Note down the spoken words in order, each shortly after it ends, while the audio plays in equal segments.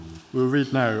We'll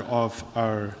read now of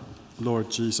our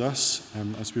Lord Jesus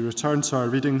as we return to our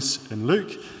readings in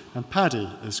Luke, and Paddy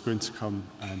is going to come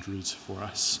and read for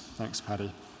us. Thanks,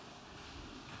 Paddy.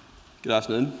 Good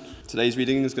afternoon. Today's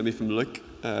reading is going to be from Luke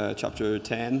chapter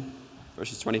 10,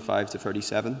 verses 25 to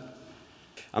 37.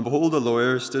 And behold, a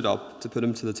lawyer stood up to put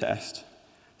him to the test,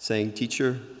 saying,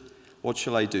 "Teacher, what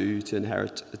shall I do to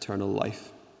inherit eternal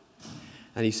life?"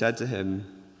 And he said to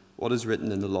him, "What is written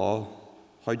in the law?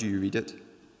 How do you read it?"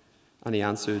 And he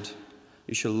answered,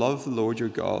 "You shall love the Lord your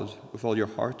God with all your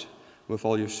heart, with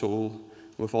all your soul,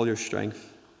 with all your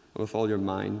strength, and with all your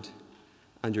mind,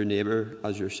 and your neighbour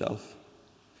as yourself."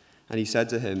 And he said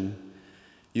to him,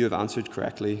 "You have answered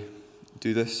correctly.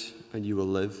 Do this, and you will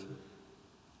live."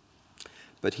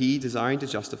 But he, desiring to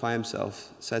justify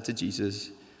himself, said to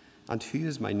Jesus, "And who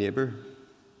is my neighbour?"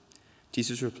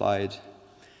 Jesus replied,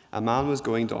 "A man was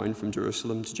going down from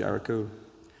Jerusalem to Jericho,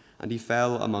 and he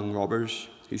fell among robbers,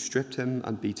 who stripped him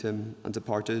and beat him and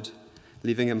departed,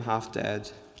 leaving him half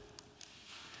dead.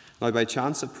 Now by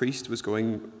chance a priest was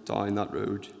going down that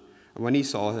road, and when he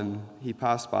saw him, he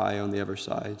passed by on the other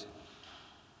side.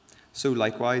 So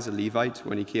likewise a Levite,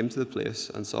 when he came to the place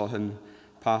and saw him,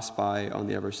 passed by on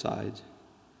the other side.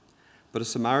 But a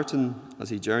Samaritan,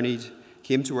 as he journeyed,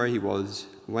 came to where he was,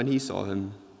 and when he saw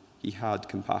him, he had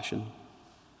compassion.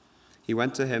 He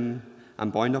went to him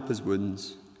and bound up his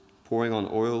wounds, pouring on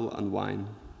oil and wine.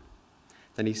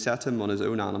 Then he set him on his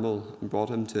own animal and brought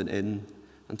him to an inn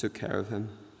and took care of him.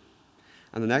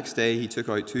 And the next day he took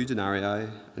out 2 denarii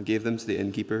and gave them to the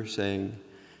innkeeper, saying,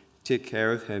 'Take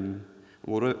care of him,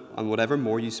 and whatever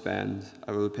more you spend,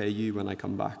 I will pay you when I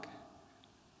come back.'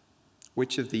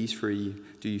 Which of these 3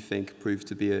 do you think proved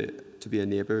to be a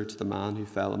neighbour to the man who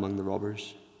fell among the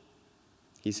robbers?"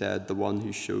 He said, "The one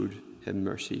who showed him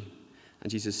mercy." And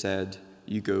Jesus said,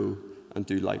 "You go and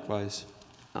do likewise."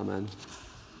 Amen.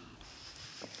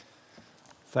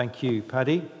 Thank you,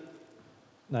 Paddy.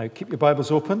 Now keep your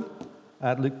Bibles open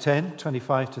at Luke 10,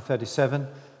 25 to 37,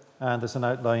 and there's an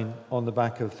outline on the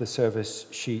back of the service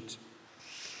sheet.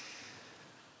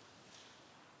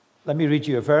 Let me read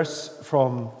you a verse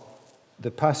from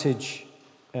the passage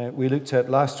we looked at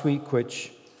last week,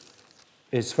 which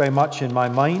is very much in my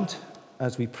mind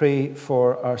as we pray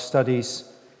for our studies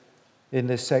in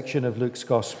this section of Luke's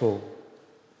Gospel.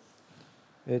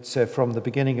 It's from the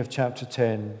beginning of chapter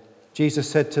 10. Jesus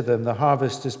said to them, "The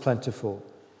harvest is plentiful."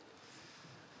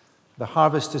 The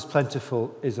harvest is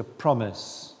plentiful is a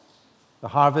promise. The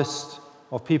harvest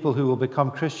of people who will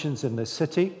become Christians in this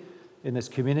city, in this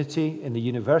community, in the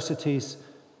universities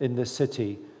in this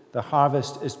city. The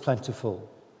harvest is plentiful.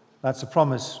 That's a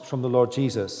promise from the Lord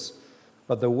Jesus,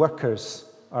 but the workers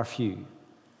are few.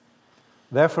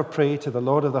 Therefore pray to the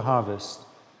Lord of the harvest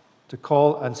to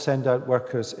call and send out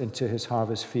workers into his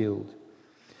harvest field.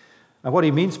 And what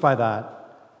he means by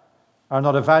that are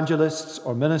not evangelists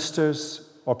or ministers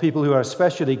or people who are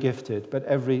especially gifted, but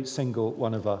every single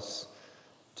one of us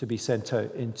to be sent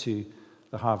out into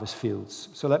the harvest fields.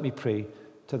 So let me pray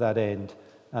to that end,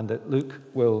 and that Luke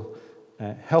will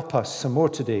help us some more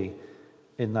today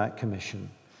in that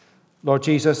commission. Lord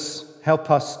Jesus,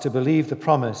 help us to believe the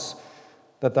promise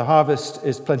that the harvest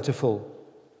is plentiful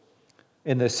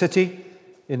in the city,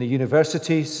 in the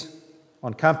universities,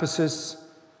 on campuses,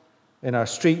 in our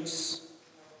streets,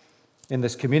 in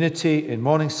this community, in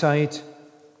Morningside.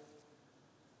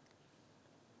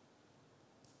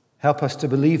 Help us to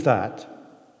believe that,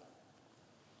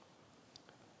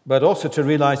 but also to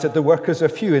realize that the workers are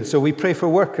few, and so we pray for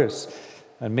workers,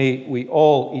 and may we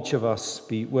all, each of us,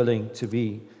 be willing to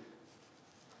be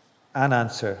an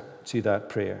answer to that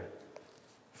prayer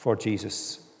for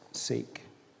Jesus' sake.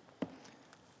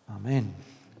 Amen.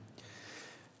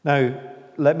 Now,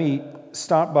 let me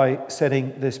start by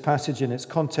setting this passage in its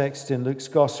context in Luke's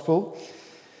Gospel.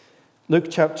 Luke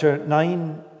chapter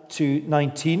 9 to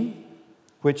 19,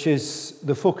 which is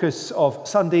the focus of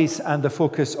Sundays and the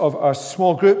focus of our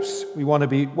small groups. We want to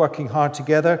be working hard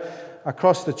together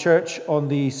across the church on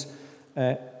these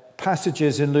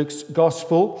passages in Luke's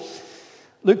Gospel.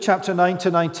 Luke chapter 9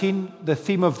 to 19, the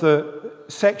theme of the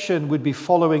section would be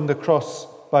following the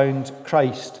cross-bound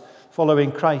Christ,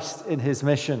 following Christ in his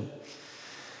mission.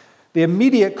 The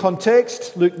immediate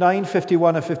context, Luke 9,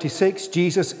 51 and 56,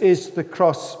 Jesus is the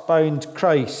cross-bound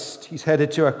Christ. He's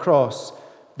headed to a cross.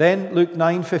 Then Luke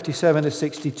 9, 57 to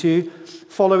 62,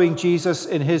 following Jesus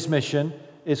in his mission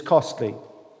is costly.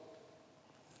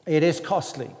 It is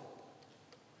costly.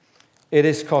 It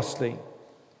is costly.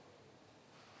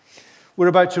 We're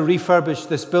about to refurbish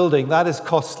this building. That is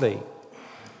costly.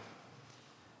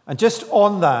 And just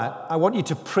on that, I want you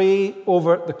to pray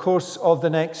over the course of the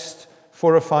next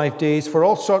 4 or 5 days for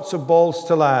all sorts of balls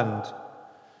to land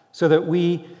so that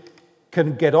we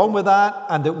can get on with that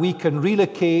and that we can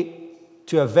relocate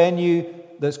to a venue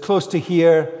that's close to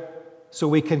here so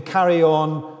we can carry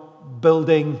on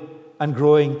building and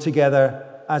growing together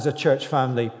as a church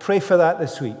family. Pray for that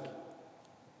this week.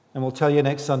 And we'll tell you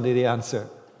next Sunday the answer.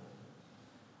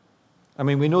 I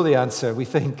mean, we know the answer, we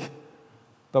think,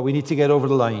 but we need to get over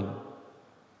the line.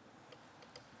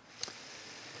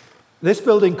 This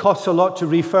building costs a lot to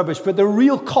refurbish, but the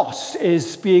real cost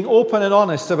is being open and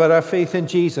honest about our faith in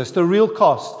Jesus. The real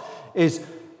cost is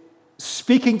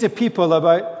speaking to people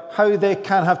about how they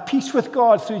can have peace with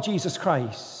God through Jesus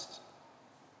Christ,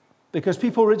 because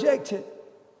people reject it.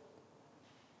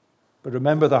 But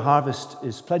remember, the harvest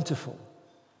is plentiful.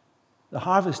 The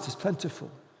harvest is plentiful.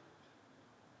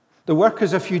 The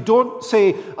workers, if you don't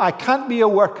say, I can't be a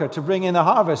worker to bring in a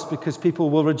harvest, because people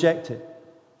will reject it.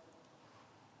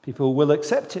 People will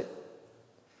accept it.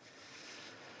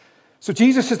 So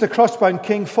Jesus is the cross-bound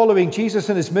king. Following Jesus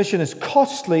and his mission is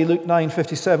costly, Luke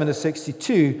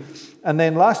 9:57-62. And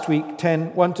then last week,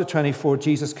 10:1-24,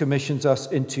 Jesus commissions us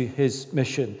into his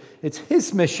mission. It's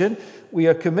his mission we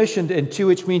are commissioned into,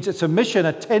 which means it's a mission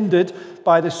attended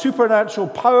by the supernatural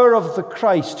power of the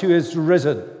Christ who is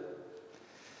risen.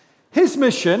 His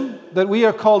mission that we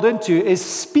are called into is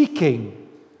speaking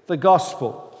the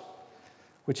gospel,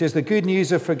 which is the good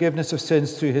news of forgiveness of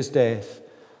sins through his death,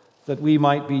 that we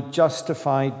might be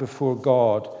justified before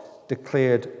God,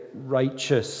 declared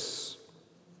righteous.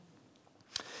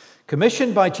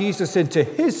 Commissioned by Jesus into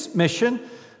his mission,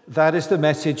 that is the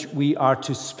message we are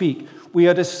to speak. We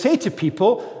are to say to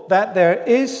people that there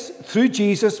is, through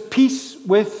Jesus, peace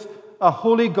with a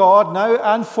holy God now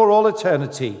and for all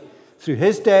eternity, through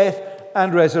his death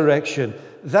and resurrection.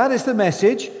 That is the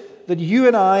message that you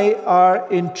and I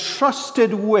are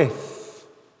entrusted with.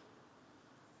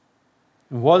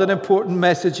 And what an important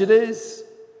message it is.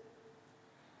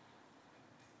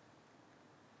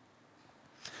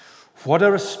 What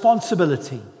a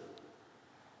responsibility.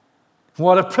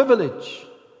 What a privilege.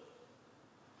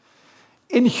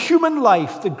 In human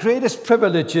life, the greatest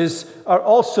privileges are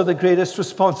also the greatest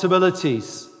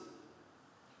responsibilities.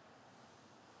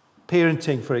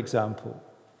 Parenting, for example,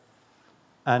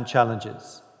 and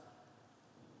challenges.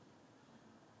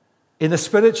 In the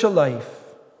spiritual life,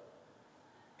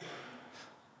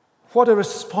 what a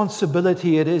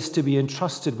responsibility it is to be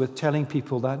entrusted with telling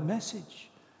people that message.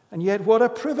 And yet, what a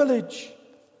privilege.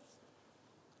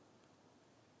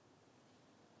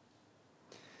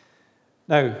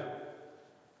 Now,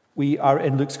 we are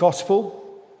in Luke's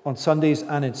Gospel on Sundays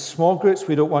and in small groups.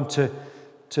 We don't want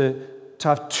to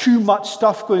have too much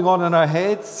stuff going on in our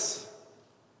heads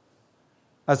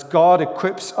as God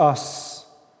equips us,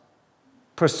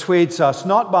 persuades us,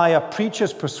 not by a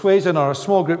preacher's persuasion or a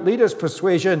small group leader's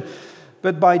persuasion,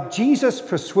 but by Jesus'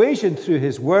 persuasion through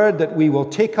his word, that we will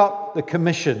take up the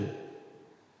commission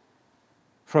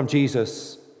from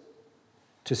Jesus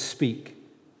to speak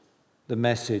the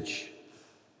message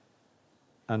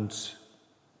and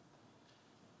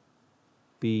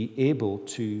be able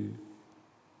to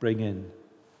bring in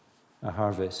a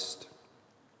harvest.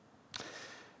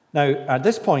 Now, at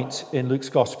this point in Luke's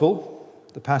Gospel,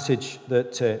 the passage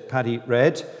that Paddy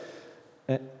read,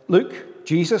 Luke,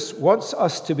 Jesus, wants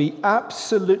us to be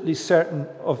absolutely certain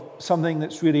of something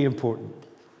that's really important.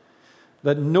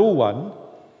 That no one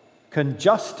can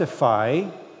justify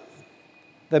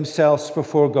themselves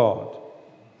before God.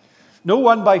 No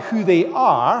one by who they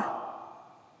are,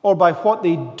 or by what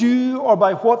they do, or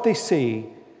by what they say,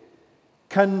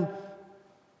 can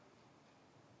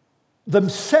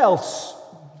themselves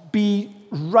be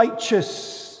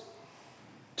righteous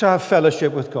to have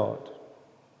fellowship with God.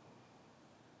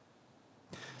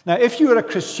 Now, if you are a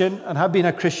Christian and have been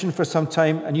a Christian for some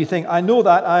time and you think, I know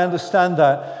that, I understand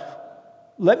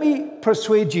that, let me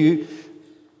persuade you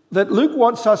that Luke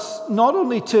wants us not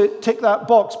only to tick that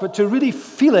box, but to really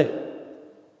feel it,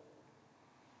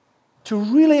 to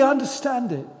really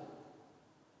understand it,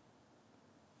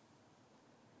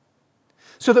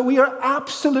 so that we are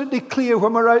absolutely clear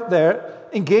when we're out there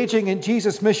engaging in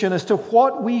Jesus' mission as to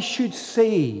what we should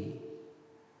say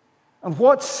and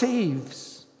what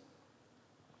saves.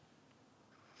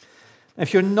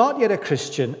 If you're not yet a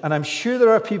Christian, and I'm sure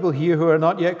there are people here who are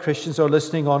not yet Christians or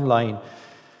listening online,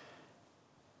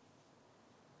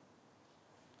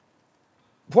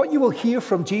 what you will hear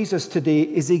from Jesus today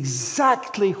is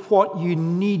exactly what you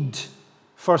need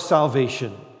for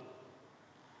salvation.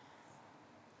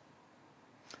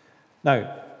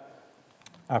 Now,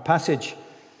 our passage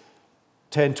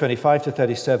 10:25 to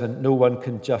 37, no one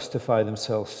can justify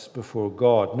themselves before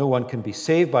God. No one can be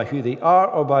saved by who they are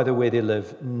or by the way they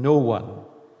live. No one.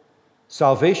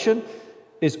 Salvation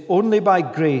is only by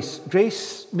grace.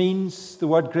 The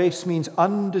word grace means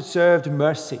undeserved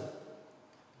mercy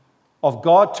of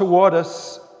God toward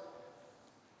us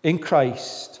in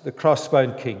Christ, the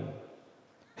cross-bound King.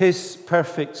 His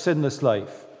perfect, sinless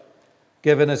life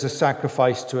given as a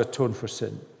sacrifice to atone for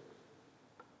sin,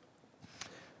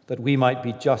 that we might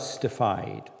be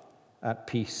justified at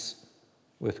peace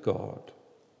with God.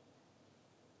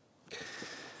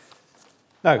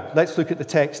 Now, let's look at the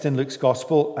text in Luke's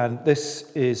Gospel, and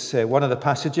this is one of the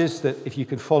passages that if you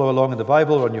can follow along in the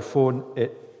Bible or on your phone,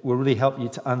 it will really help you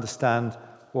to understand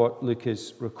what Luke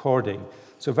is recording.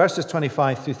 So verses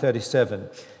 25 through 37.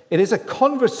 It is a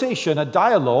conversation, a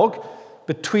dialogue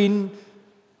between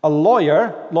a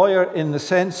lawyer in the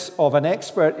sense of an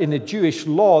expert in the Jewish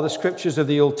law, the scriptures of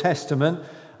the Old Testament,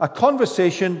 a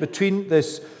conversation between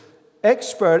this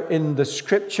expert in the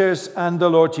scriptures and the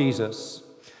Lord Jesus.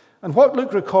 And what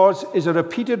Luke records is a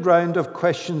repeated round of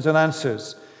questions and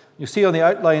answers. You see on the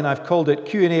outline, I've called it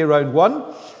Q&A round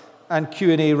 1 and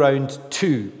Q&A round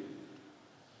 2.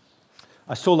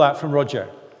 I stole that from Roger,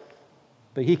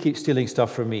 but he keeps stealing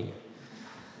stuff from me.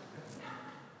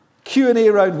 Q&A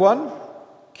round 1,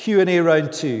 Q&A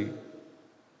round 2.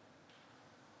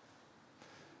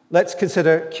 Let's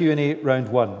consider Q&A round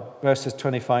 1, verses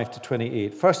 25 to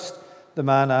 28. First, the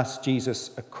man asked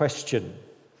Jesus a question.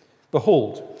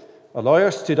 Behold, a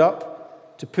lawyer stood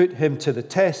up to put him to the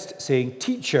test, saying,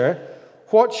 "Teacher,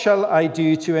 what shall I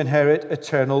do to inherit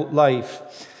eternal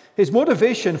life?" His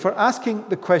motivation for asking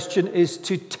the question is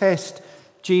to test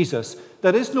Jesus.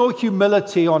 There is no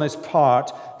humility on his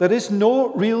part. There is no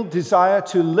real desire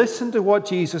to listen to what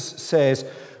Jesus says.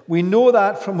 We know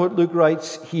that from what Luke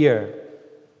writes here.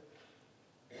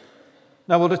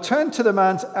 Now, we'll return to the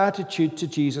man's attitude to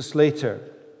Jesus later.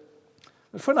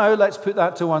 But for now, let's put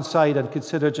that to one side and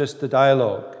consider just the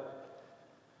dialogue.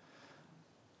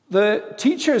 The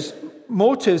teacher's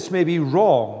motives may be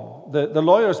wrong. The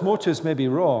lawyer's motives may be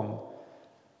wrong.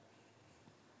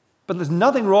 But there's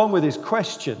nothing wrong with his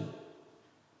question.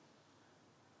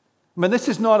 I mean, this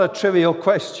is not a trivial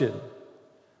question.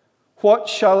 What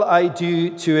shall I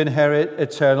do to inherit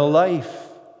eternal life?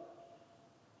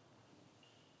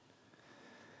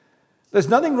 There's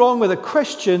nothing wrong with a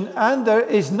question, and there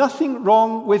is nothing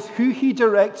wrong with who he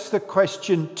directs the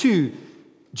question to.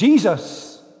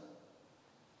 Jesus.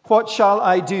 What shall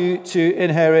I do to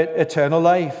inherit eternal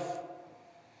life?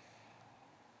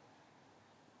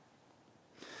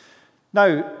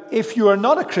 Now, if you are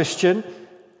not a Christian,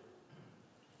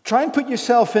 try and put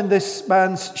yourself in this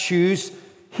man's shoes.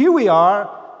 Here we are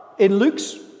in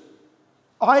Luke's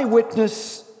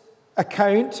eyewitness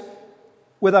account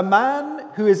with a man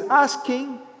who is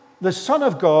asking the Son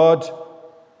of God,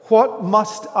 "What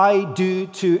must I do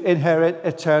to inherit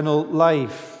eternal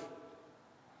life?"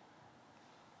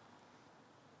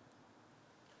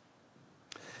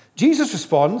 Jesus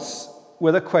responds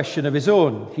with a question of his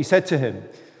own. He said to him,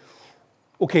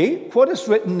 "Okay, what is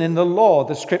written in the law,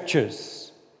 the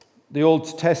scriptures, the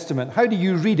Old Testament? How do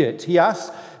you read it?" He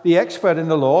asks the expert in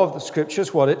the law of the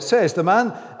scriptures what it says. The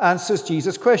man answers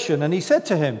Jesus' question, and he said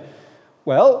to him,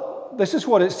 "Well, this is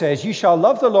what it says. You shall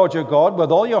love the Lord your God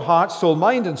with all your heart, soul,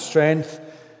 mind, and strength,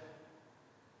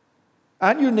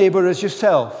 and your neighbor as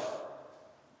yourself."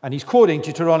 And he's quoting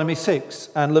Deuteronomy 6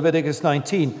 and Leviticus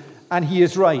 19, and he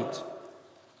is right.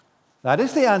 That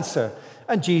is the answer.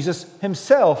 And Jesus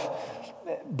himself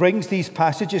brings these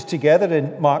passages together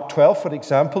in Mark 12, for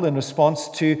example, in response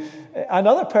to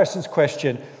another person's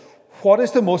question. What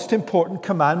is the most important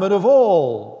commandment of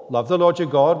all? Love the Lord your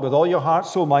God with all your heart,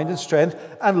 soul, mind, and strength,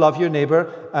 and love your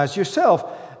neighbor as yourself.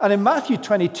 And in Matthew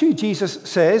 22, Jesus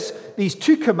says these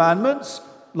two commandments,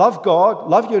 love God,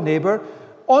 love your neighbor,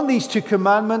 on these two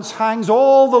commandments hangs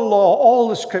all the law, all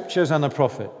the scriptures and the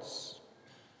prophets.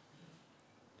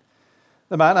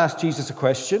 The man asked Jesus a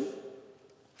question.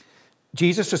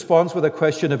 Jesus responds with a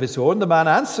question of his own. The man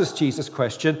answers Jesus'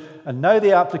 question, and now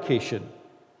the application.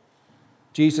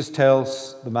 Jesus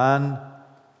tells the man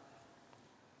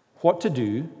what to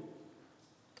do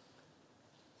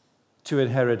to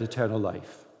inherit eternal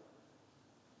life.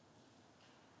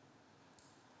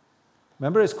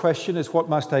 Remember, his question is, what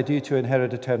must I do to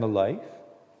inherit eternal life?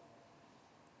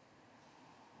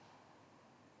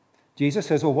 Jesus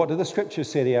says, well, what do the scriptures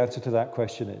say the answer to that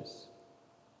question is?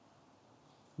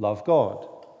 Love God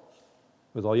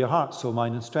with all your heart, soul,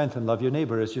 mind, and strength, and love your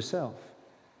neighbor as yourself.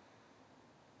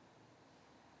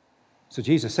 So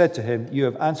Jesus said to him, you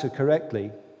have answered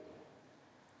correctly.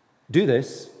 Do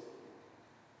this,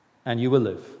 and you will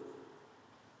live.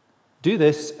 Do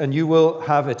this, and you will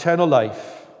have eternal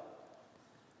life.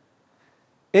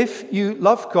 If you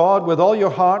love God with all your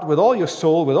heart, with all your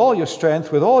soul, with all your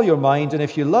strength, with all your mind, and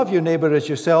if you love your neighbor as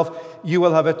yourself, you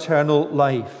will have eternal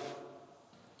life.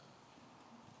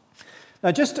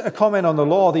 Now, just a comment on the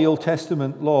law, the Old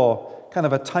Testament law, kind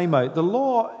of a timeout. The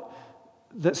law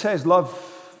that says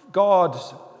love God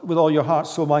with all your heart,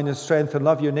 soul, mind, and strength, and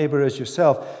love your neighbor as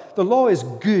yourself, the law is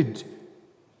good.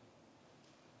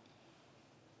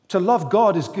 To love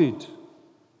God is good.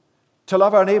 To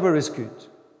love our neighbor is good.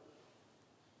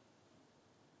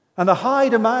 And the high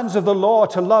demands of the law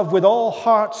to love with all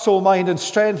heart, soul, mind, and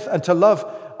strength, and to love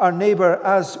our neighbor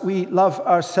as we love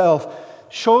ourselves,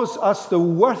 shows us the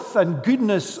worth and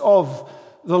goodness of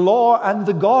the law and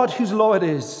the God whose law it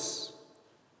is.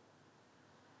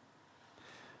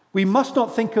 We must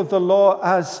not think of the law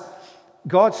as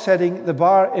God setting the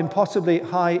bar impossibly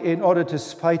high in order to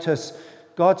spite us.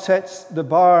 God sets the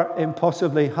bar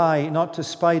impossibly high, not to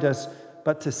spite us,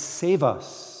 but to save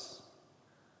us.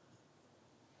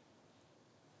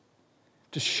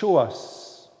 To show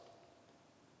us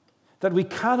that we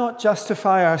cannot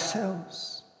justify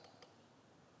ourselves,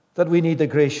 that we need the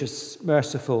gracious,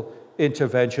 merciful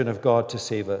intervention of God to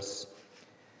save us.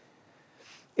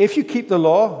 If you keep the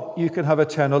law, you can have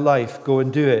eternal life. Go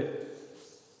and do it.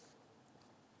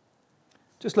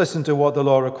 Just listen to what the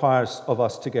law requires of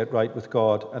us to get right with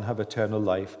God and have eternal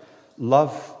life.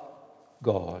 Love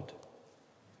God.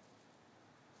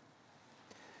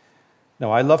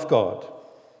 Now, I love God.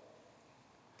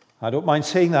 I don't mind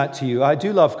saying that to you. I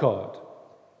do love God.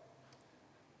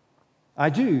 I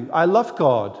do. I love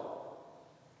God.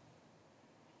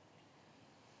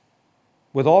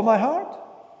 With all my heart,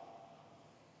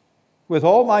 with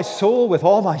all my soul, with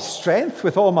all my strength,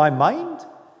 with all my mind.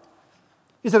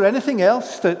 Is there anything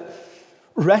else that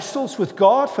wrestles with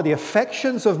God for the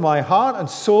affections of my heart and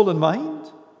soul and mind?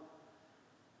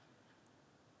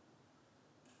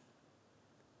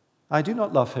 I do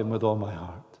not love him with all my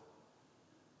heart,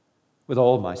 with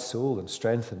all my soul and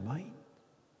strength and mind.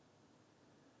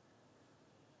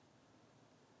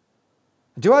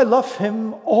 Do I love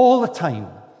him all the time?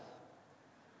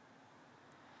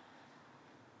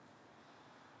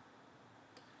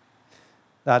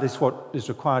 That is what is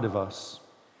required of us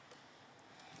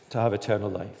to have eternal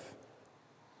life.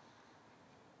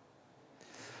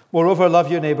 Moreover,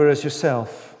 love your neighbor as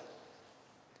yourself.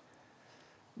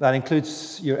 That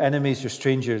includes your enemies, your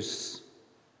strangers.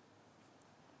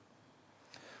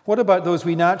 What about those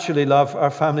we naturally love,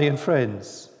 our family and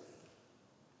friends?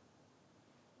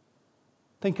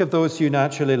 Think of those you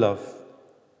naturally love,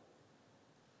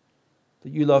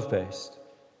 that you love best.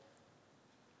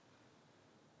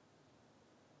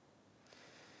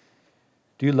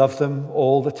 Do you love them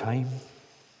all the time?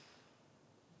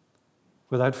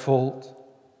 Without fault?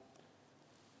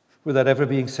 Without ever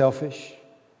being selfish?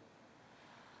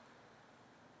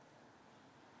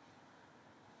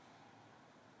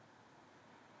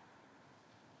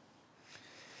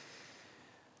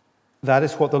 That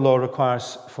is what the law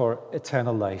requires for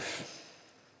eternal life.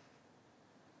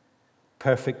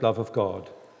 Perfect love of God.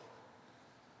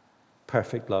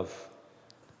 Perfect love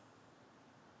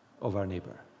of our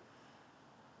neighbor.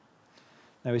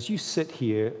 Now, as you sit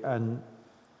here and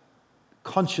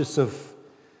conscious of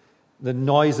the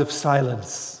noise of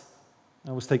silence, I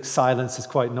always think silence is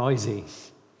quite noisy.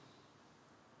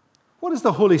 What is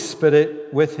the Holy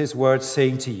Spirit with his word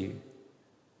saying to you?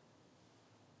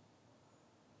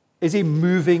 Is he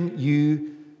moving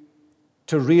you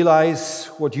to realize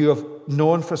what you have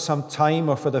known for some time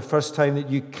or for the first time, that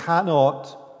you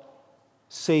cannot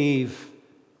save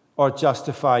or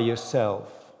justify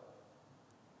yourself?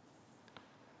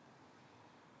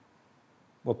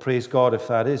 Well, praise God if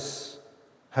that is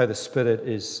how the Spirit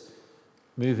is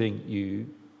moving you.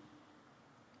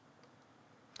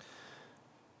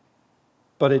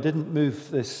 But it didn't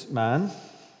move this man.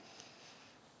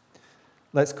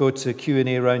 Let's go to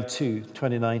Q&A round 2,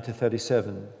 29 to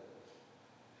 37.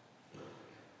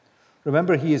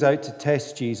 Remember, he is out to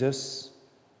test Jesus.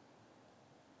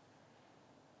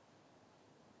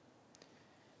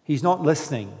 He's not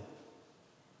listening.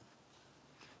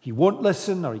 He won't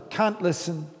listen, or he can't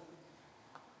listen.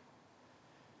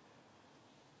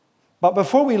 But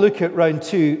before we look at round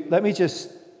 2, let me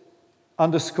just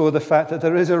underscore the fact that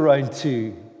there is a round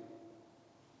 2.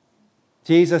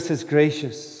 Jesus is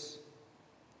gracious.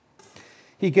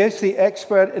 He gives the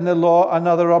expert in the law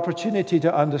another opportunity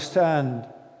to understand.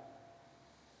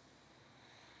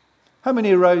 How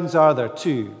many rounds are there?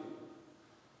 2?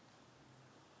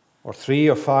 Or 3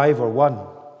 or 5 or 1?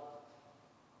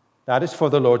 That is for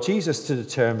the Lord Jesus to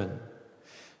determine.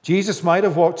 Jesus might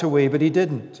have walked away, but he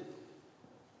didn't.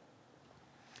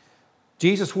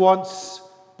 Jesus wants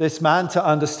this man to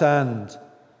understand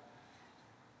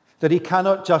that he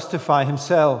cannot justify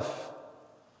himself,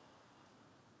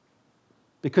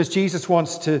 because Jesus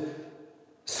wants to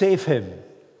save him.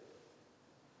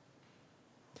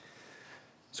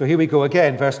 So here we go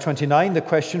again, verse 29, the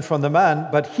question from the man,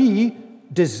 but he,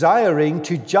 desiring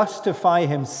to justify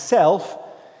himself,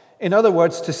 in other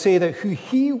words, to say that who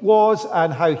he was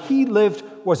and how he lived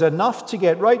was enough to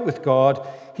get right with God,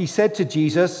 he said to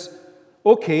Jesus,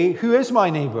 okay, who is my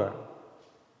neighbor?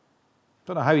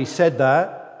 Don't know how he said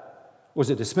that. Was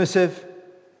it dismissive?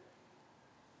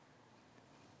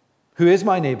 Who is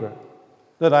my neighbor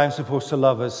that I am supposed to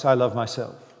love as I love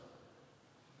myself?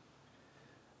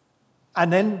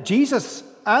 And then Jesus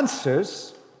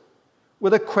answers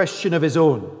with a question of his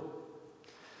own.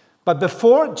 But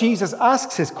before Jesus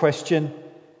asks his question,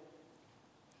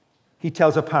 he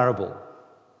tells a parable.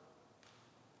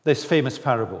 This famous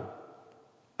parable.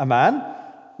 A man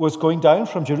was going down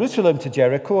from Jerusalem to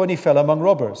Jericho, and he fell among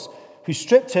robbers, who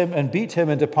stripped him and beat him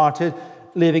and departed,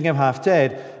 leaving him half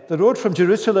dead. The road from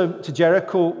Jerusalem to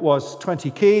Jericho was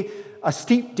 20 a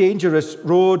steep, dangerous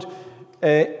road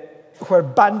where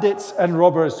bandits and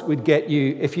robbers would get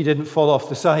you if you didn't fall off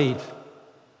the side.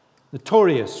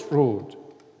 Notorious road.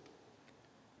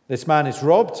 This man is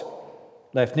robbed,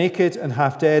 left naked and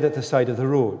half dead at the side of the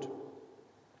road.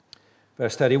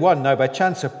 Verse 31, now by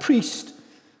chance a priest,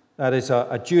 that is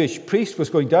a Jewish priest, was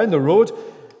going down the road,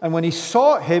 and when he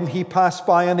saw him, he passed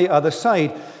by on the other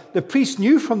side. The priest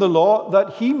knew from the law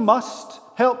that he must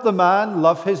help the man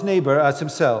love his neighbor as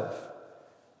himself.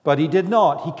 But he did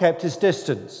not. He kept his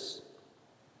distance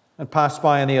and passed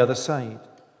by on the other side.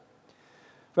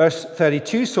 Verse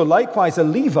 32, so likewise a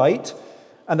Levite,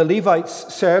 and the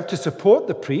Levites served to support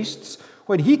the priests,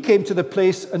 when he came to the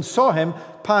place and saw him,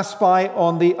 passed by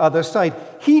on the other side.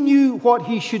 He knew what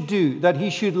he should do, that he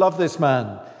should love this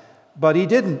man. But he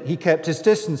didn't. He kept his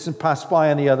distance and passed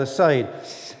by on the other side.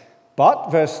 But,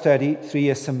 verse 33,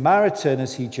 a Samaritan,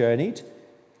 as he journeyed,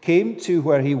 came to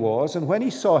where he was, and when he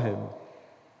saw him,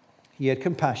 he had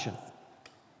compassion.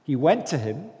 He went to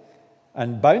him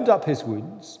and bound up his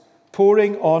wounds,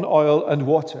 pouring on oil and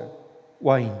water,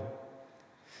 wine.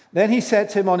 Then he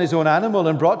set him on his own animal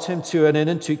and brought him to an inn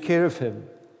and took care of him.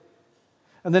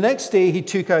 And the next day he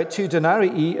took out 2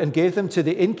 denarii and gave them to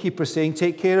the innkeeper, saying,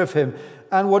 take care of him,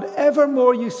 and whatever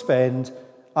more you spend,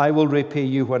 I will repay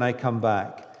you when I come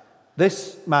back.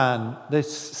 This man,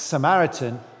 this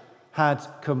Samaritan, had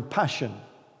compassion.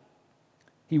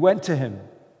 He went to him.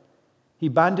 He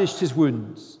bandaged his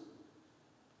wounds.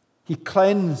 He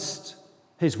cleansed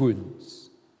his wounds.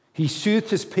 He soothed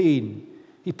his pain.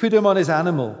 He put him on his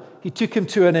animal. He took him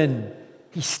to an inn.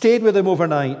 He stayed with him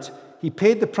overnight. He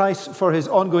paid the price for his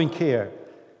ongoing care.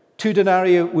 2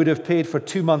 denarii would have paid for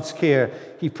 2 months' care.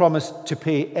 He promised to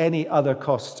pay any other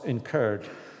costs incurred.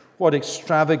 What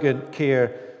extravagant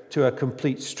care to a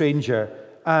complete stranger,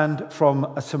 and from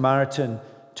a Samaritan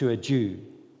to a Jew.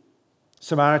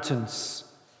 Samaritans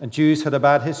and Jews had a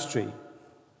bad history.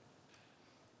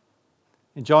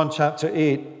 In John chapter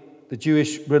 8, the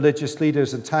Jewish religious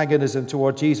leaders' antagonism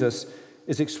toward Jesus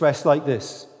is expressed like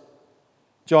this.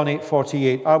 John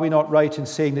 8:48, are we not right in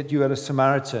saying that you are a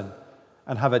Samaritan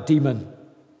and have a demon?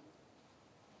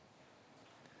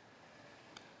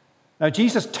 Now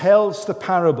Jesus tells the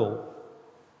parable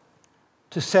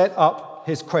to set up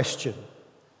his question.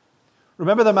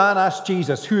 Remember, the man asked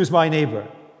Jesus, who is my neighbor?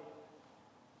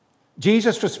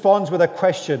 Jesus responds with a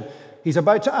question. He's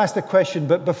about to ask the question,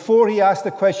 but before he asked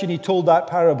the question, he told that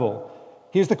parable.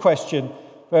 Here's the question,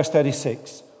 verse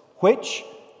 36. Which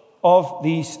of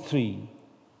these 3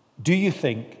 do you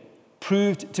think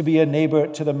proved to be a neighbor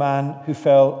to the man who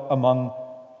fell among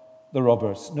the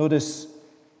robbers? Notice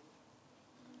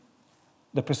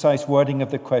the precise wording of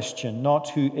the question, not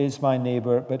who is my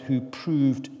neighbor, but who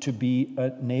proved to be a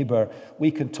neighbor.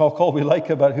 We can talk all we like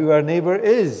about who our neighbor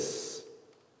is.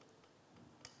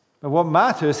 But what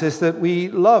matters is that we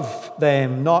love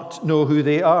them, not know who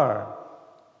they are.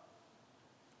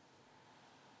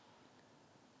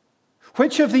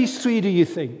 Which of these 3 do you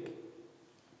think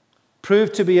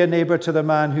proved to be a neighbor to the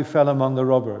man who fell among the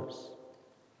robbers?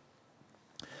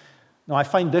 Now, I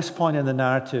find this point in the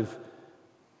narrative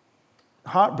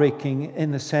heartbreaking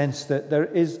in the sense that there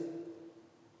is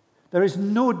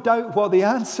no doubt what the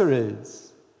answer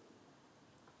is.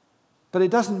 But it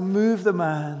doesn't move the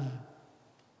man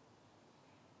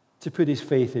to put his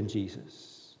faith in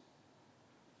Jesus.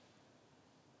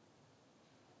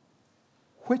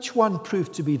 Which one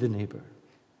proved to be the neighbor?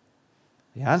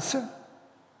 The answer?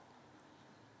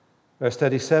 Verse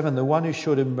 37, the one who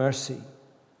showed him mercy.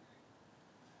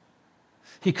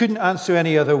 He couldn't answer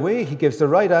any other way. He gives the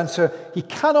right answer. He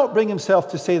cannot bring himself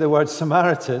to say the word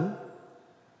Samaritan.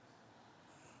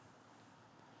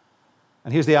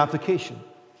 And here's the application.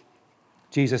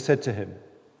 Jesus said to him,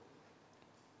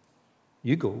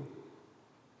 you go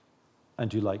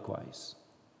and do likewise.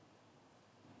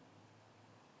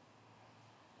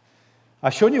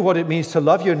 I've shown you what it means to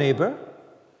love your neighbor.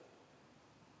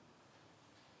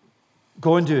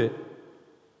 Go and do it.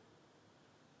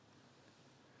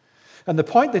 And the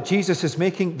point that Jesus is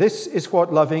making, this is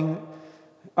what loving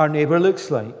our neighbor looks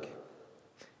like.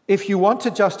 If you want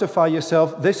to justify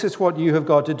yourself, this is what you have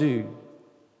got to do.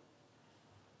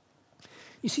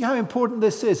 You see how important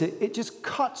this is? It just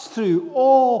cuts through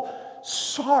all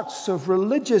sorts of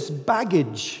religious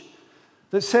baggage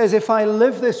that says if I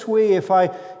live this way, if I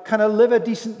kind of live a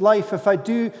decent life, if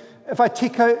I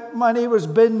take out my neighbor's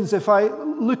bins, if I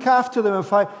look after them,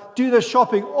 if I do their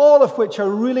shopping, all of which are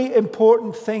really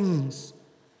important things,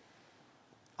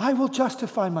 I will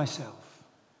justify myself.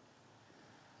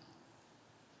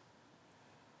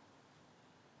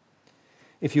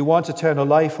 If you want eternal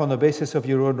life on the basis of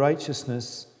your own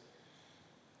righteousness,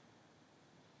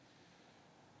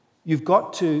 you've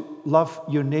got to love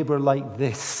your neighbor like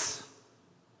this.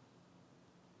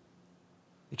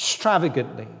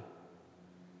 Extravagantly.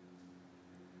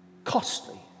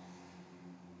 Costly.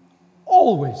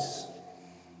 Always.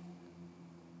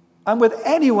 And with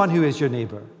anyone who is your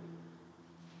neighbor.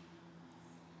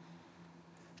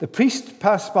 The priest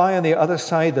passed by on the other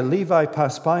side, the Levi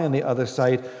passed by on the other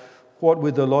side. What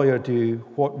would the lawyer do?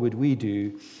 What would we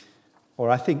do? Or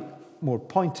I think more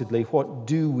pointedly, what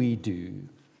do we do?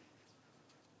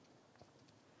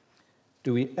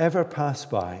 Do we ever pass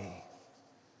by?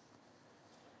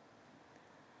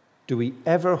 Do we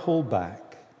ever hold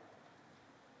back?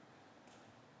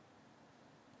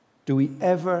 Do we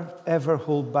ever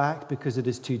hold back because it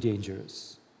is too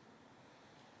dangerous?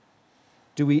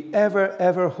 Do we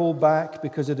ever hold back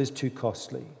because it is too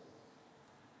costly?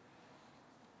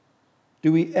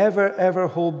 Do we ever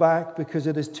hold back because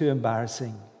it is too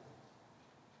embarrassing?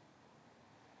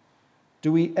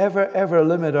 Do we ever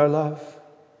limit our love?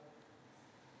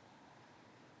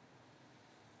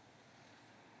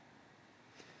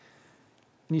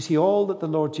 And you see, all that the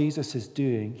Lord Jesus is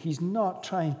doing, he's not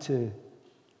trying to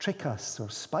trick us or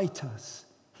spite us.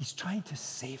 He's trying to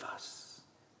save us.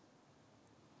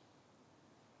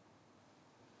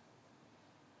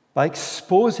 By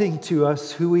exposing to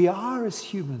us who we are as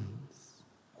humans,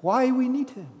 why we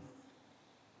need him.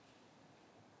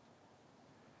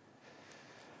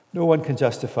 No one can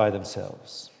justify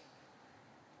themselves.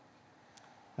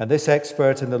 And this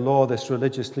expert in the law, this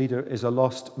religious leader, is a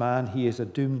lost man. He is a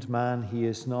doomed man. He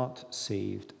is not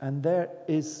saved. And there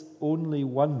is only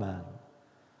one man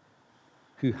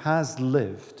who has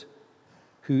lived,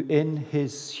 who in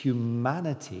his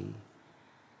humanity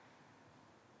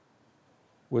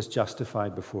was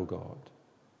justified before God.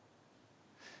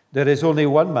 There is only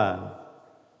one man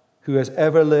who has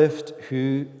ever lived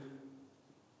who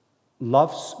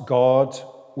loves God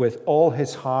with all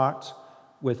his heart,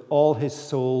 with all his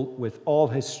soul, with all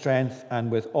his strength,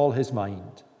 and with all his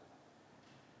mind.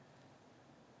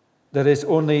 There is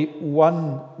only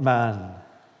one man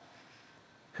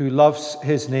who loves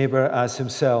his neighbor as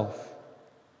himself.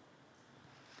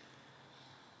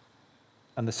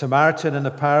 And the Samaritan in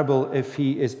the parable, if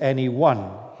he is any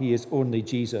one, he is only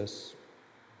Jesus.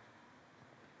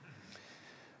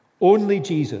 Only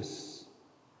Jesus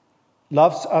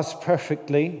loves us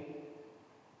perfectly.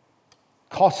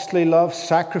 Costly love,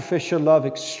 sacrificial love,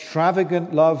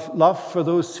 extravagant love, love for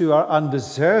those who are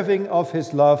undeserving of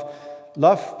his love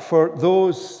for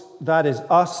those, that is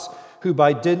us, who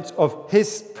by dint of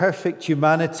his perfect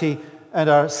humanity and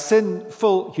our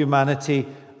sinful humanity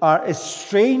are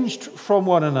estranged from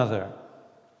one another.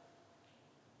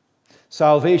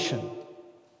 Salvation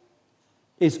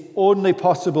is only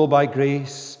possible by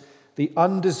grace, the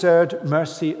undeserved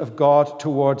mercy of God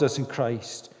towards us in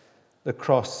Christ, the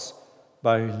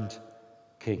cross-bound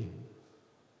King.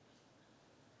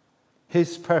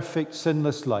 His perfect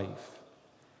sinless life,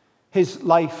 his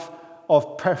life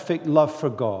of perfect love for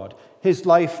God, his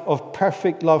life of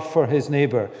perfect love for his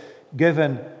neighbor,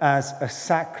 given as a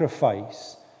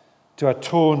sacrifice to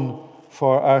atone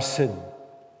for our sin,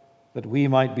 that we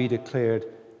might be declared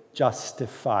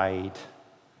justified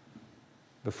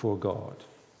before God.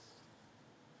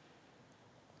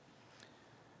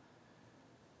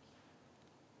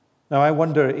 Now, I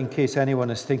wonder, in case anyone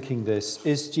is thinking this,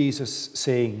 is Jesus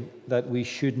saying that we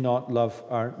should not love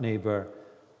our neighbor,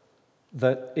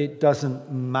 that it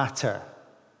doesn't matter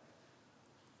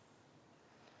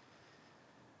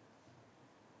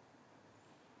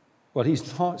Well,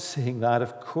 he's not saying that.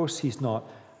 Of course he's not.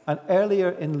 And earlier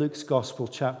in Luke's Gospel,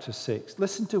 chapter 6,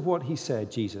 listen to what he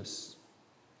said, Jesus.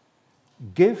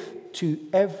 Give to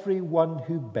everyone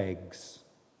who begs.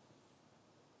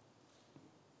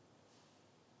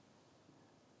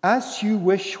 As you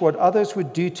wish what others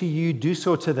would do to you, do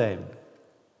so to them.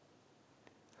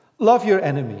 Love your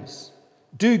enemies.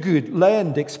 Do good,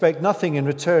 lend, expect nothing in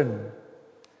return.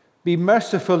 Be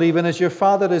merciful even as your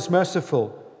Father is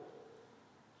merciful.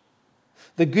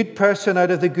 The good person out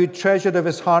of the good treasure of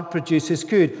his heart produces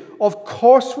good. Of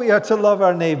course we are to love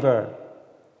our neighbor.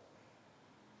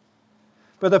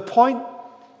 But the point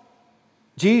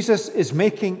Jesus is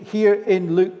making here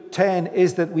in Luke 10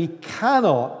 is that we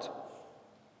cannot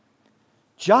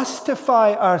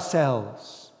justify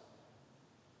ourselves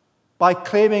by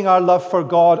claiming our love for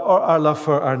God or our love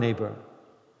for our neighbor.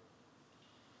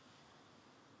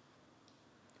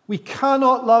 We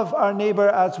cannot love our neighbor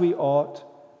as we ought.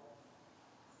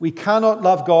 We cannot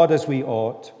love God as we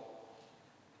ought.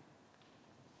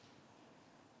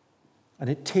 And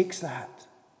it takes that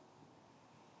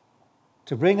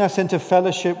to bring us into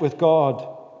fellowship with God.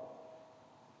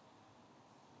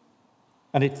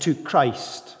 And it took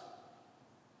Christ,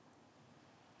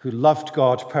 who loved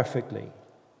God perfectly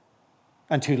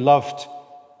and who loved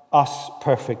us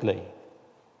perfectly,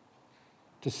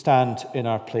 to stand in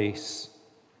our place,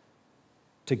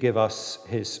 to give us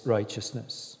his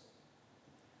righteousness.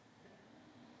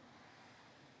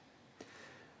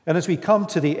 And as we come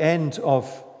to the end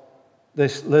of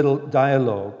this little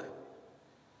dialogue,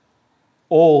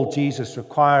 all Jesus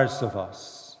requires of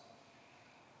us,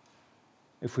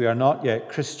 if we are not yet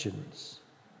Christians,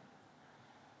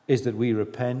 is that we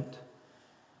repent,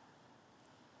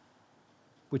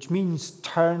 which means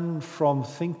turn from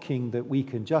thinking that we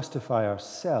can justify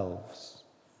ourselves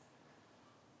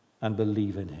and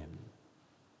believe in him.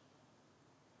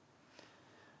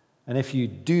 And if you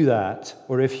do that,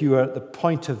 or if you are at the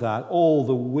point of that, all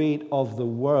the weight of the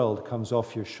world comes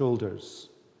off your shoulders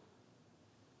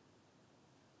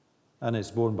and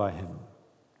is borne by him.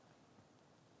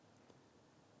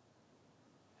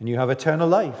 And you have eternal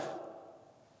life.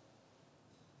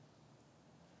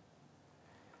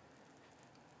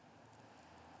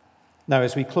 Now,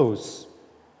 as we close,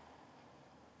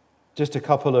 just a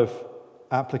couple of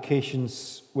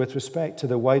applications with respect to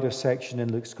the wider section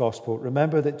in Luke's Gospel.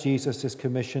 Remember that Jesus is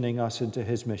commissioning us into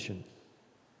his mission.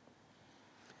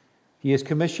 He is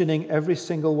commissioning every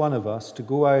single one of us to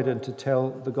go out and to tell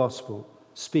the gospel,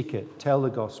 speak it, tell the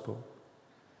gospel.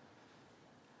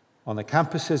 On the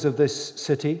campuses of this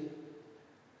city,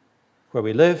 where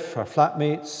we live, our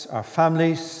flatmates, our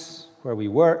families, where we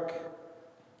work,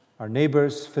 our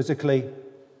neighbors physically,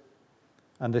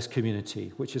 and this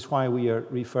community, which is why we are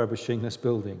refurbishing this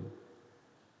building,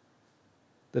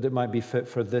 that it might be fit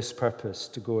for this purpose,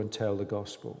 to go and tell the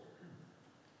gospel.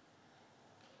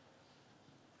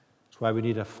 That's why we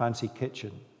need a fancy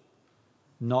kitchen,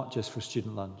 not just for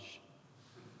student lunch.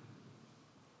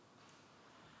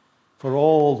 For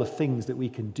all the things that we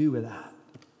can do with that,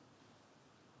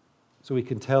 so we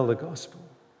can tell the gospel.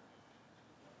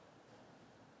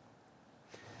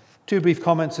 Two brief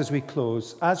comments as we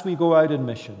close. As we go out in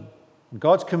mission,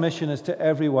 God's commission is to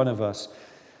every one of us.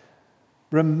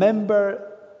 Remember,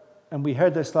 and we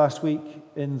heard this last week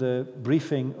in the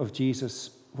briefing of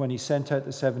Jesus when he sent out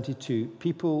the 72,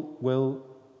 people will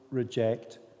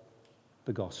reject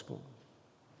the gospel.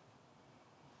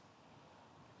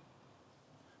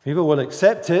 People will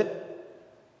accept it,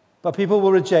 but people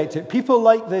will reject it. People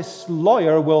like this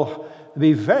lawyer will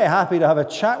be very happy to have a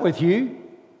chat with you,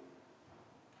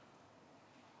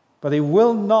 but they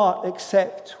will not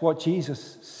accept what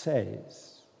Jesus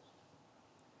says.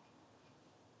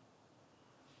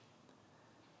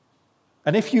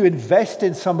 And if you invest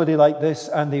in somebody like this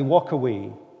and they walk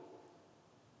away,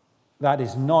 that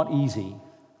is not easy.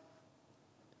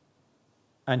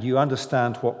 And you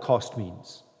understand what cost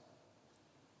means.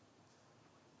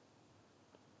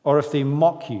 Or if they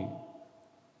mock you,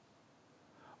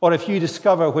 or if you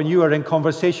discover when you are in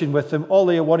conversation with them, all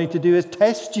they are wanting to do is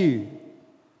test you,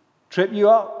 trip you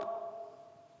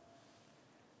up.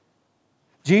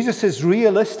 Jesus is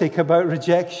realistic about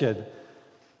rejection.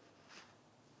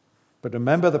 But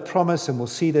remember the promise, and we'll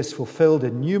see this fulfilled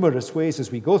in numerous ways as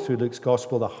we go through Luke's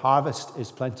Gospel, the harvest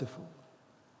is plentiful.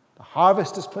 The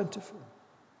harvest is plentiful.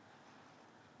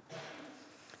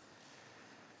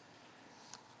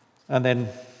 And then,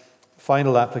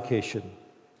 final application.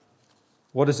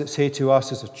 What does it say to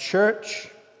us as a church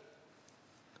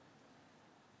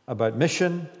about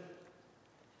mission,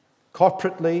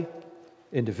 corporately,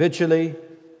 individually,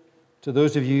 to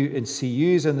those of you in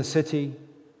CUs in the city?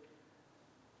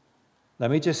 Let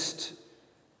me just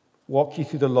walk you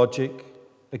through the logic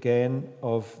again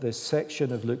of this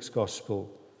section of Luke's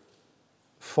Gospel.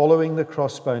 Following the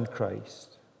cross-bound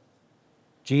Christ.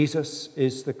 Jesus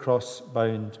is the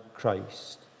cross-bound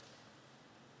Christ.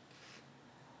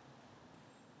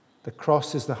 The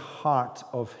cross is the heart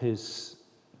of his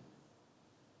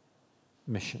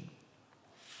mission.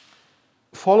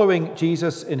 Following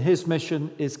Jesus in his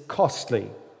mission is costly.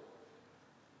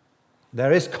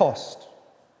 There is cost.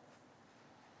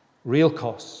 Real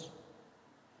cost.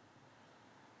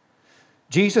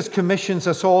 Jesus commissions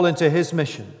us all into his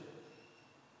mission,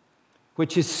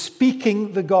 which is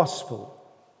speaking the gospel.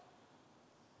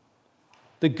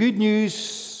 The good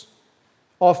news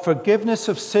of forgiveness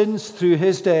of sins through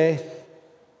his death,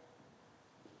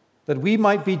 that we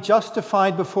might be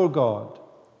justified before God.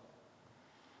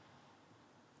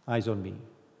 Eyes on me.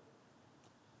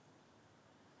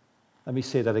 Let me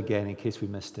say that again in case we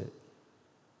missed it.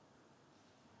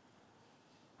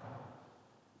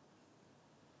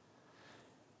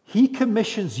 He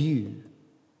commissions you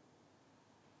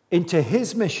into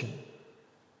his mission,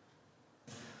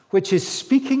 which is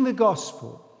speaking the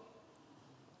gospel,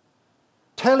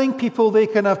 telling people they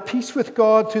can have peace with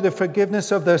God through the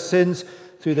forgiveness of their sins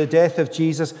through the death of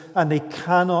Jesus, and they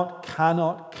cannot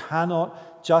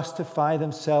justify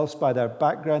themselves by their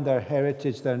background, their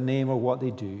heritage, their name, or what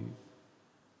they do.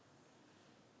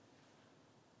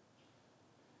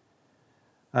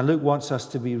 And Luke wants us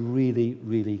to be really,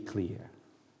 really clear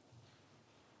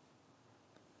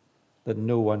that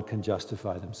no one can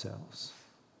justify themselves.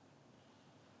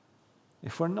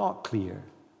 If we're not clear,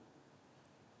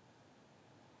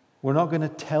 we're not going to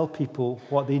tell people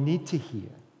what they need to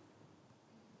hear.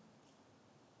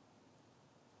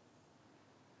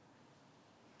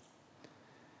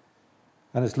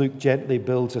 And as Luke gently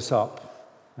builds us up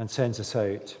and sends us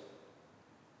out,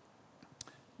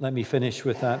 let me finish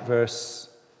with that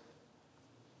verse.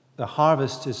 The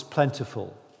harvest is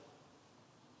plentiful.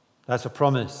 That's a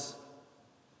promise.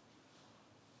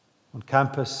 On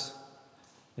campus,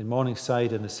 in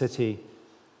Morningside, in the city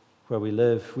where we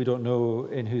live, we don't know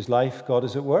in whose life God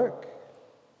is at work.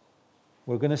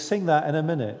 We're going to sing that in a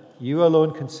minute. You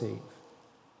alone can save.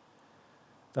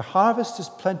 The harvest is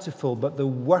plentiful, but the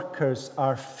workers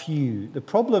are few. The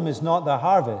problem is not the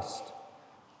harvest.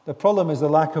 The problem is the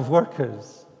lack of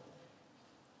workers.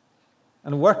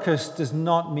 And workers does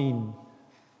not mean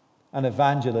an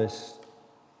evangelist.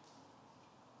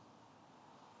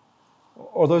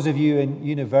 Or those of you in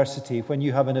university, when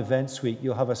you have an events week,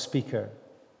 you'll have a speaker,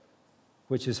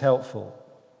 which is helpful.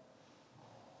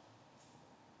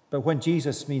 But when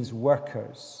Jesus means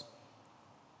workers,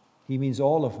 he means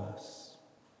all of us.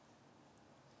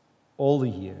 All the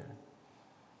year.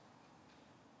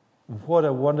 And what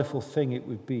a wonderful thing it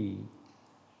would be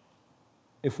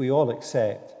if we all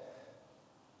accept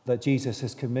that Jesus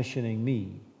is commissioning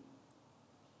me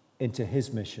into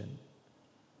his mission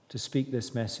to speak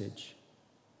this message,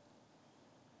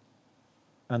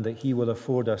 and that he will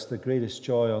afford us the greatest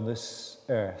joy on this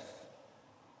earth,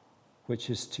 which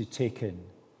is to take in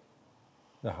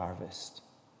the harvest.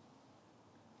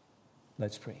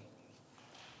 Let's pray.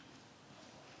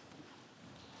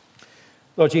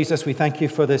 Lord Jesus, we thank you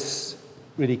for this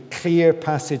really clear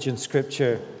passage in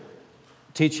Scripture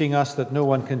teaching us that no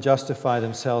one can justify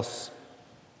themselves.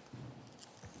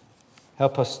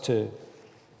 Help us to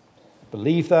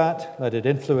believe that. Let it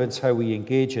influence how we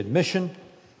engage in mission.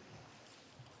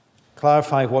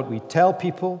 Clarify what we tell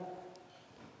people.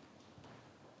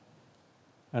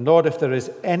 And Lord, if there is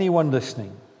anyone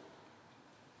listening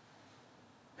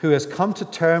who has come to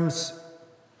terms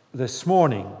this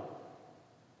morning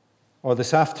or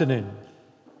this afternoon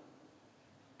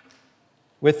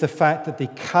with the fact that they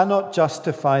cannot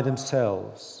justify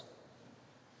themselves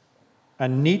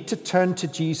and need to turn to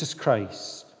Jesus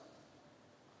Christ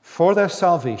for their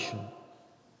salvation,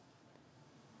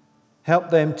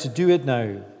 help them to do it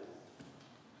now.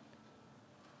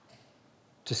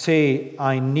 To say,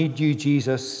 I need you,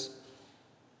 Jesus,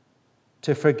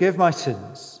 to forgive my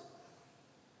sins,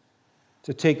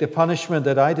 to take the punishment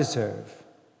that I deserve,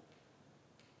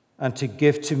 and to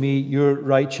give to me your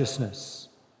righteousness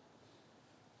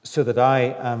so that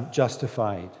I am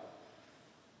justified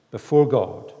before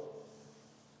God,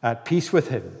 at peace with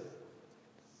him,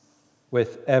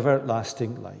 with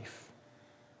everlasting life.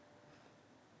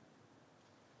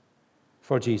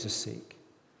 For Jesus' sake.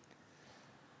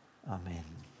 Amen.